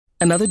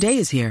Another day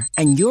is here,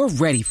 and you're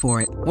ready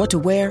for it. What to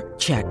wear?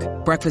 Check.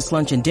 Breakfast,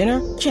 lunch, and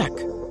dinner? Check.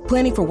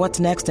 Planning for what's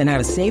next and how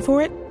to save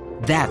for it?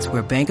 That's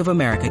where Bank of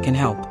America can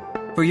help.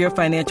 For your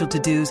financial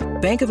to-dos,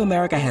 Bank of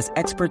America has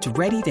experts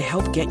ready to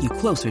help get you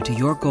closer to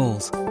your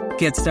goals.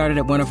 Get started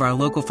at one of our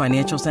local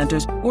financial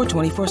centers or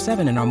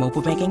 24/7 in our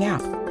mobile banking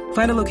app.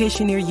 Find a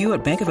location near you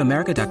at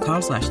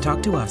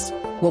bankofamerica.com/talktous.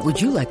 What would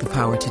you like the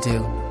power to do?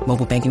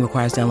 Mobile banking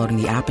requires downloading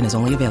the app and is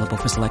only available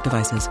for select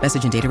devices.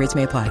 Message and data rates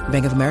may apply.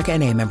 Bank of America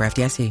N.A., member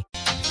FDIC.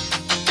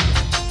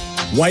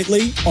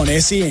 Whiteley on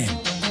SEN.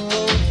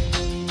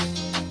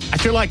 I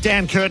feel like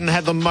Dan Curtin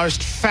had the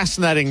most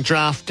fascinating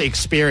draft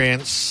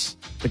experience.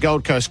 The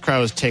Gold Coast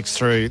Crows text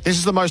through. This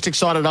is the most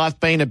excited I've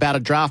been about a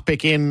draft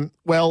pick in,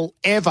 well,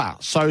 ever.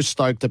 So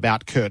stoked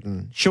about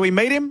Curtin. Shall we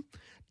meet him?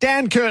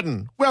 Dan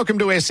Curtin, welcome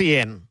to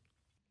SEN.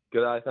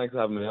 G'day, thanks for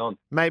having me on.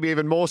 Maybe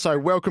even more so,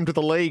 welcome to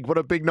the league. What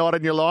a big night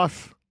in your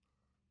life.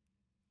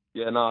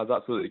 Yeah, no, it's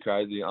absolutely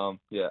crazy.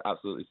 Yeah,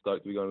 absolutely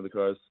stoked to be going to the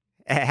Crows.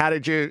 How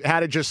did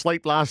you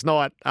sleep last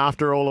night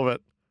after all of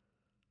it?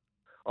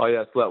 Oh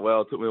yeah, slept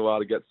well. It took me a while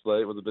to get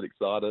sleep. Was a bit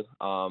excited.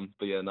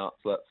 But yeah, no,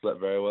 slept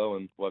very well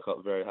and woke up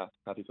a very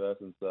happy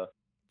person. So.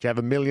 Do you have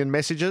a million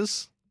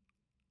messages?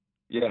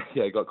 Yeah,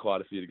 got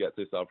quite a few to get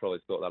to, so I'll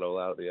probably sort that all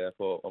out at the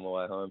airport on my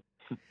way home.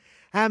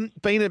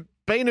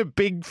 Been a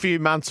big few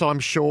months, I'm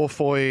sure,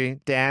 for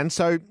you, Dan.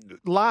 So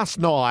last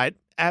night,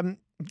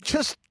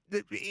 just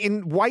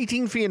in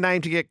waiting for your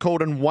name to get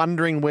called and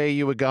wondering where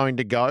you were going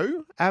to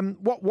go,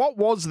 what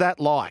was that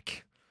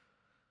like?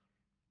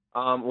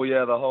 Well,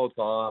 yeah, the whole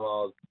time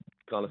I was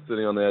kind of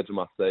sitting on the edge of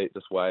my seat,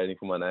 just waiting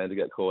for my name to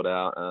get called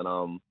out,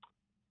 and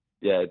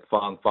yeah, it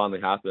finally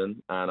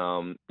happened,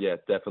 and yeah,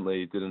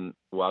 definitely didn't.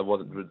 Well, I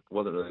wasn't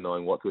really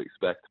knowing what to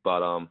expect,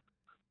 but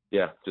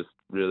yeah, just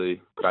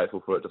really grateful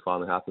for it to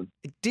finally happen.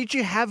 Did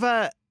you have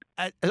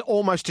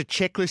almost a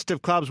checklist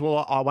of clubs?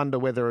 Well, I wonder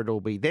whether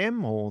it'll be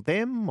them or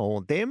them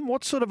or them.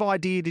 What sort of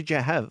idea did you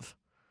have?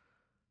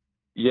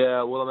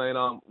 Yeah, well, I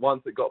mean,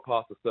 once it got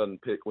past a certain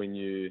pick, we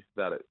knew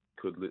that it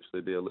could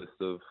literally be a list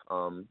of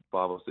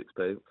 5 or 6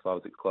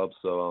 clubs.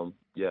 So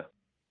yeah.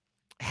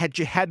 Had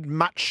you had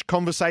much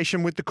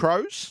conversation with the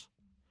Crows?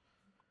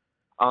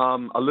 A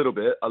little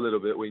bit.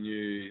 We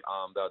knew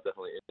they were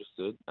definitely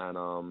interested,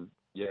 and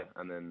yeah,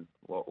 and then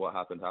what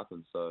happened.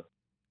 So,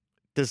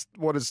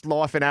 what does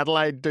life in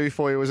Adelaide do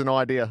for you as an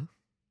idea?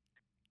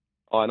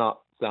 Oh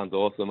no, sounds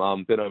awesome.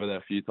 Been over there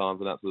a few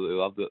times and absolutely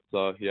loved it.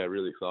 So yeah,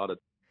 really excited.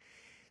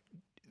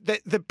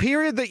 The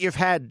period that you've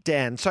had,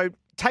 Dan. So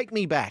take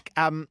me back.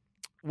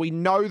 We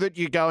know that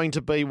you're going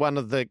to be one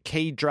of the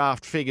key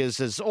draft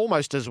figures as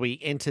we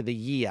enter the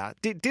year.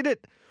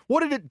 What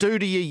did it do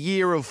to your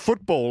year of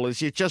football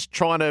as you're just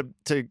trying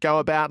to go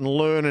about and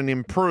learn and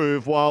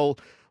improve while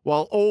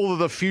all of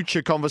the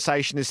future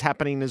conversation is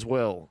happening as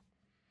well?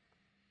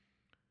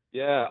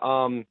 Yeah,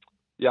 I mean,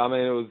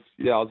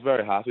 I was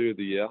very happy with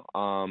the year.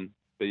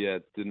 But yeah,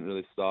 it didn't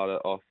really start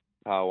it off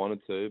how I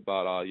wanted to.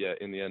 But yeah,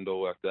 in the end,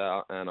 all worked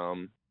out,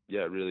 and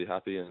yeah, really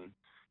happy and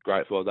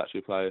grateful I was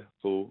actually play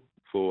full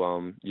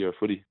year of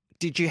footy.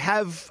 Did you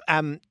have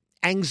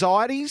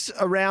anxieties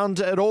around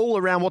it all,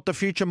 around what the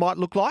future might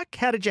look like?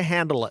 How did you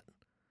handle it?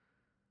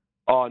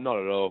 Oh, not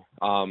at all.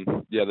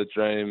 Yeah, the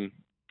dreams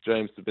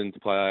have been to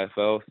play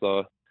AFL,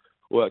 so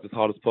worked as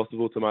hard as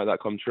possible to make that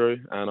come true.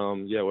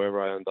 And yeah,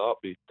 wherever I end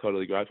up, be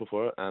totally grateful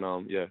for it.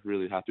 And yeah,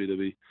 really happy to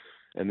be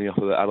ending up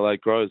with the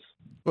Adelaide Crows.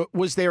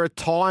 Was there a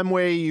time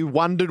where you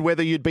wondered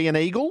whether you'd be an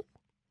Eagle?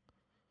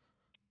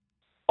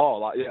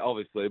 Oh, yeah,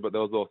 obviously, but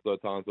there was also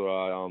times where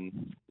I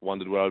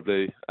wondered where I'd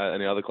be at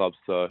any other clubs.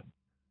 So,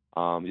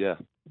 yeah.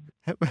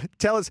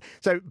 Tell us,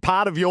 so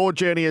part of your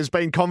journey has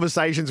been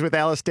conversations with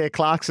Alistair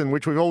Clarkson,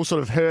 which we've all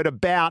sort of heard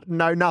about,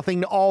 know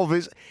nothing of.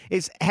 Is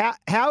how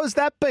has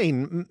that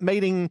been,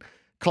 meeting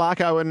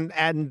Clarko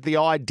and the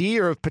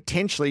idea of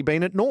potentially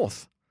being at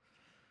North?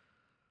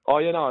 Oh,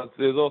 yeah, no, it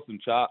was awesome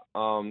chat.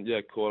 Yeah,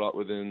 caught up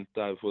with him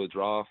the day before the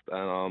draft,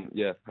 and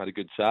yeah, had a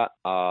good chat.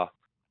 But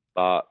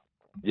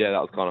yeah,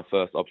 that was kind of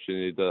first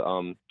opportunity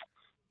to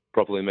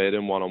properly meet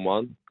him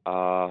one-on-one.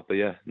 But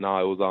yeah, no,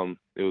 it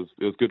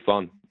was good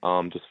fun.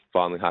 Just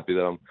finally happy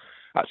that I'm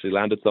actually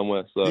landed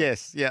somewhere. So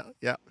yes,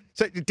 yeah.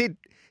 So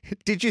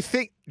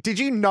did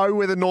you know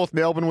whether North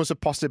Melbourne was a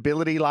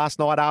possibility last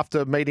night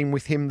after meeting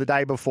with him the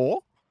day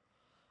before?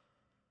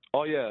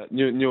 Oh yeah,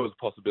 knew it was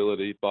a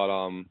possibility, but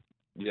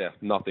yeah,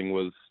 nothing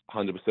was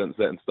 100%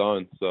 set in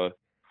stone. So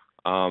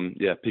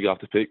yeah, pick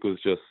after pick was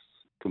just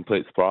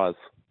complete surprise.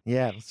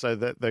 Yeah, so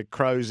the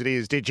Crows it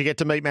is. Did you get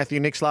to meet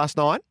Matthew Nicks last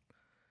night?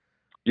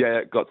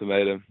 Yeah, got to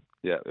meet him.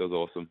 Yeah, it was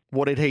awesome.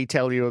 What did he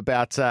tell you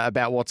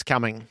about what's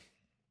coming?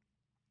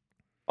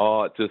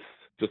 Oh, just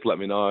let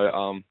me know.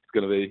 It's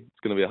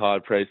gonna be a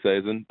hard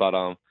pre-season, but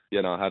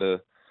yeah, no, I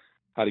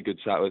had a good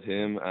chat with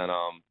him, and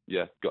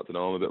yeah, got to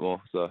know him a bit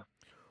more. So,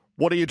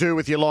 what do you do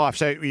with your life?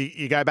 So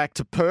you go back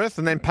to Perth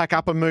and then pack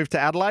up and move to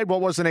Adelaide.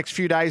 What was the next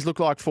few days look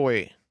like for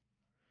you?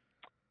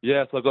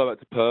 Yeah, so I go back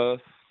to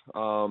Perth.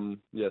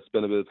 Yeah,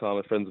 spend a bit of time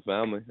with friends and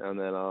family, and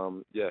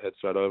then yeah, head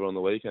straight over on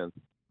the weekend.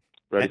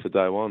 ready for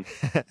day one.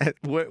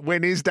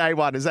 When is day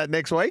one? Is that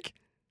next week?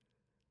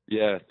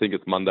 Yeah, I think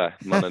it's Monday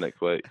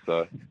next week.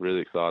 So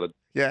really excited.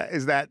 Yeah,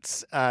 is that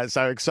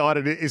so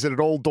excited? Is it at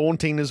all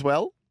daunting as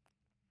well?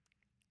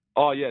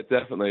 Oh yeah,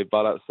 definitely.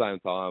 But at the same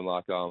time,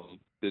 like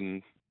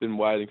been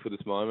waiting for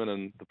this moment,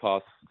 and the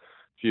past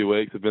few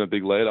weeks have been a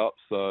big lead up.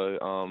 So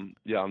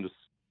yeah, I'm just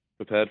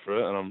prepared for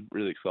it, and I'm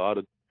really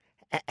excited.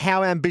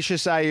 How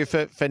ambitious are you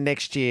for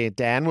next year,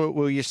 Dan?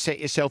 Will you set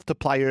yourself to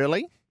play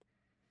early?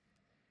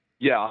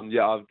 Yeah,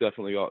 I've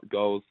definitely got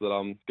goals that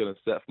I'm going to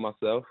set for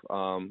myself,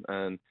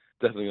 and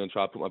definitely going to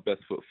try to put my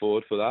best foot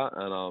forward for that.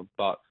 And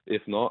but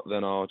if not,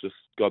 then I'll just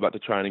go back to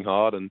training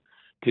hard and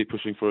keep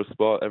pushing for a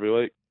spot every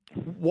week.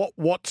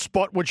 What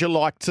spot would you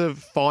like to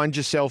find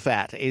yourself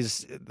at?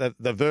 Is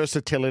the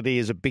versatility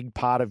is a big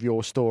part of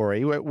your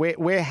story.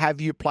 Where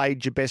have you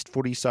played your best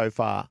footy so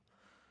far?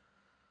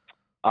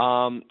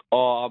 Haven't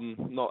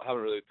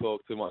really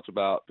talked too much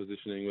about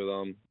positioning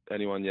with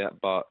anyone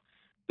yet, but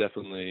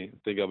definitely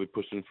think I'll be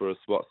pushing for a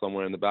spot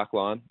somewhere in the back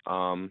line.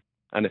 And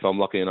if I'm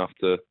lucky enough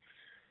to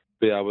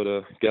be able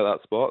to get that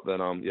spot, then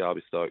yeah, I'll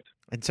be stoked.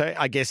 And so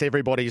I guess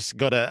everybody's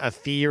got a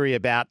theory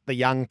about the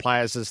young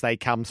players as they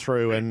come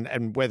through,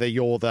 and whether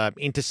you're the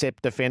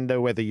intercept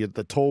defender, whether you're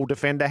the tall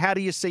defender. How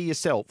do you see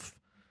yourself?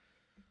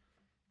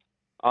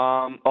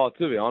 To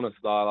be honest,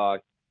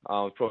 probably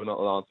not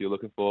the answer you're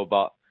looking for,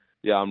 but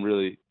yeah, I'm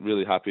really,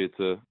 really happy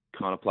to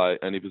kind of play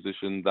any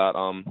position that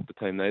the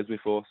team needs me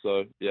for.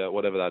 So yeah,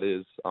 whatever that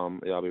is,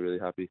 yeah, I'll be really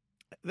happy.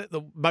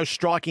 The most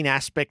striking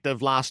aspect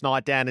of last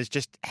night, Dan, is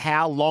just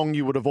how long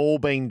you would have all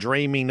been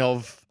dreaming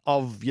of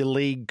your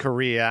league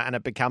career, and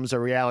it becomes a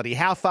reality.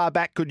 How far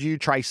back could you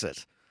trace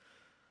it?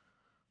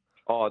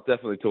 Oh,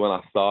 definitely to when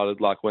I started.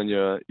 Like when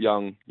you're a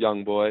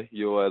young boy,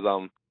 you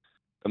always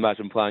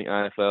imagine playing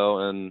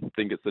AFL and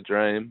think it's a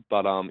dream.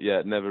 But yeah,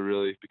 it never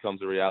really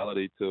becomes a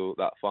reality till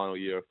that final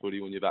year of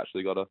footy when you've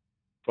actually got a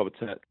proper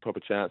chance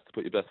to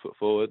put your best foot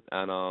forward.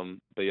 And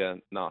but yeah,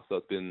 so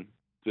it's been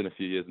a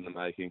few years in the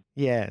making.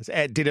 Yes.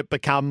 Did it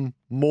become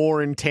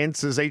more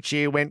intense as each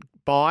year went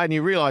by, and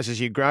you realise as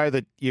you grow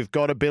that you've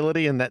got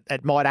ability and that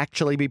it might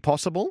actually be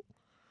possible?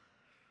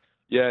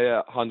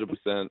 Yeah,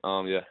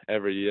 100%. Yeah,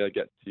 every year you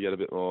get a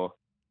bit more,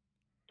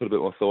 put a bit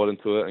more thought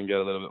into it and get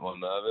a little bit more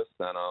nervous.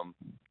 And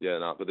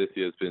but this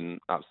year's been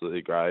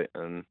absolutely great.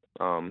 And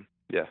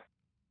yeah.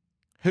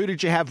 Who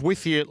did you have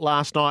with you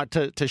last night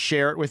to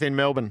share it with in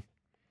Melbourne?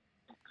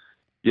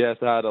 Yes,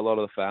 I had a lot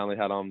of the family.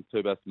 Had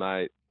two best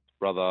mates,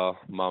 brother,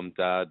 mum,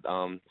 dad,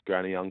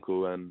 granny,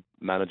 uncle, and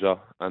manager,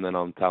 and then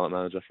talent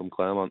manager from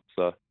Claremont.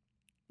 So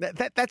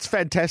that's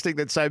fantastic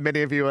that so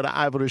many of you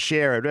are able to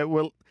share it.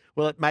 Will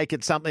it make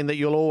it something that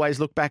you'll always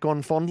look back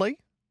on fondly?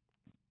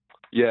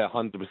 Yeah,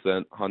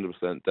 100%.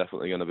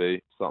 Definitely going to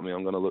be something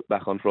I'm going to look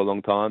back on for a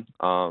long time.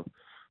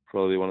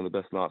 Probably one of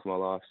the best nights of my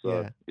life.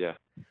 So yeah.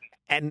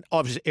 And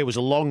obviously, it was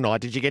a long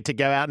night. Did you get to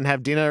go out and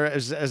have dinner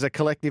as a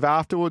collective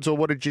afterwards, or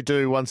what did you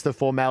do once the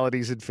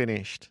formalities had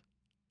finished?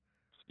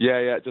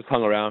 Yeah, just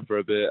hung around for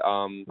a bit,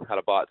 had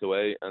a bite to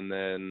eat, and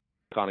then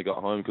kind of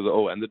got home because it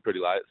all ended pretty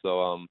late.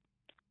 So,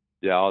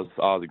 yeah, I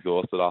was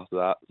exhausted after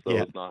that. So It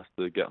was nice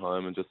to get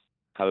home and just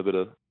have a bit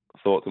of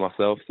thought to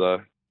myself.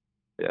 So,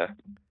 yeah.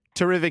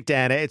 Terrific,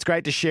 Dan. It's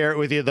great to share it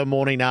with you the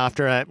morning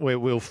after.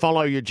 We'll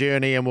follow your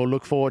journey, and we'll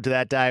look forward to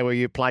that day where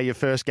you play your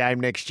first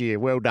game next year.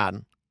 Well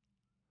done.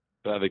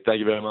 Perfect. Thank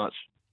you very much.